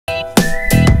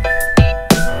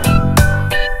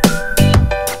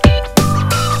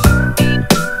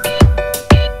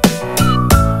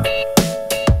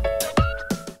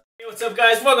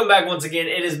welcome back once again.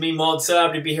 It is me, Molt. So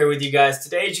happy to be here with you guys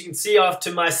today. As you can see off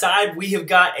to my side, we have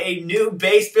got a new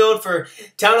base build for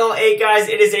Townhall 8, guys.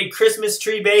 It is a Christmas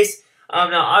tree base.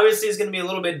 Now, obviously, it's going to be a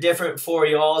little bit different for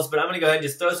y'all, but I'm going to go ahead and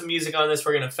just throw some music on this.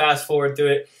 We're going to fast forward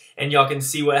through it, and y'all can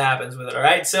see what happens with it, all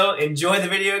right? So enjoy the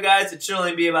video, guys. It should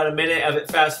only be about a minute of it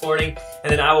fast forwarding,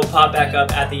 and then I will pop back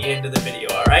up at the end of the video,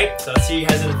 all right? So I'll see you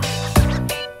guys in a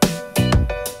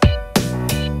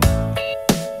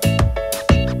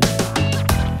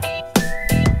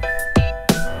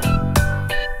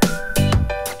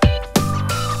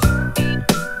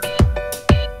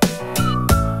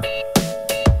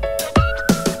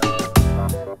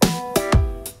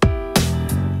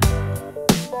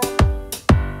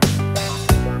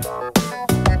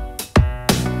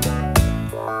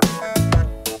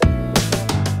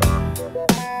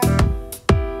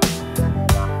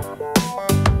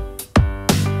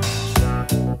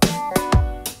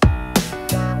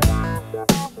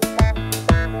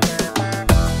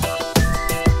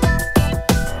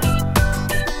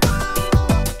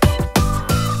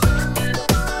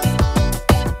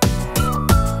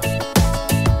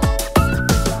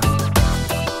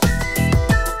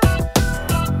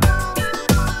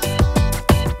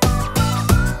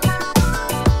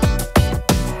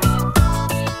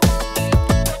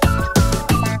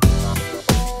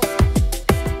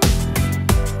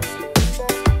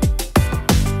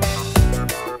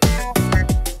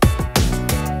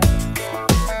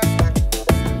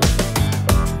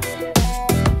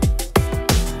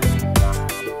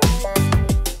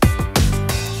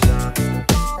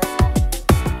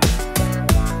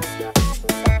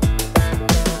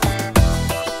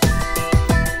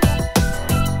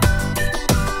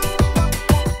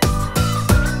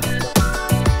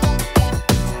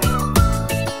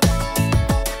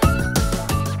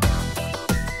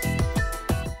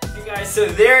So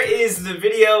there is the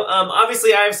video.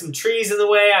 Obviously, I have some trees in the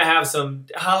way. I have some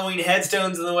Halloween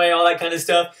headstones in the way, all that kind of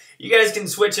stuff. You guys can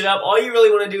switch it up. All you really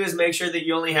want to do is make sure that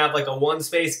you only have like a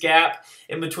one-space gap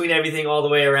in between everything all the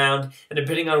way around. And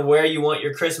depending on where you want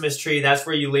your Christmas tree, that's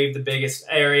where you leave the biggest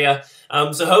area.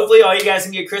 So hopefully all you guys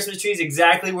can get Christmas trees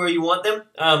exactly where you want them.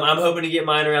 I'm hoping to get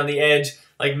mine around the edge,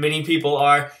 like many people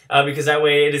are, because that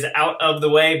way it is out of the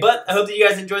way. But I hope that you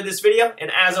guys enjoyed this video,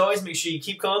 and as always, make sure you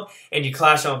keep calm and you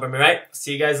clash on for me, right?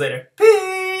 See you guys later.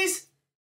 Peace!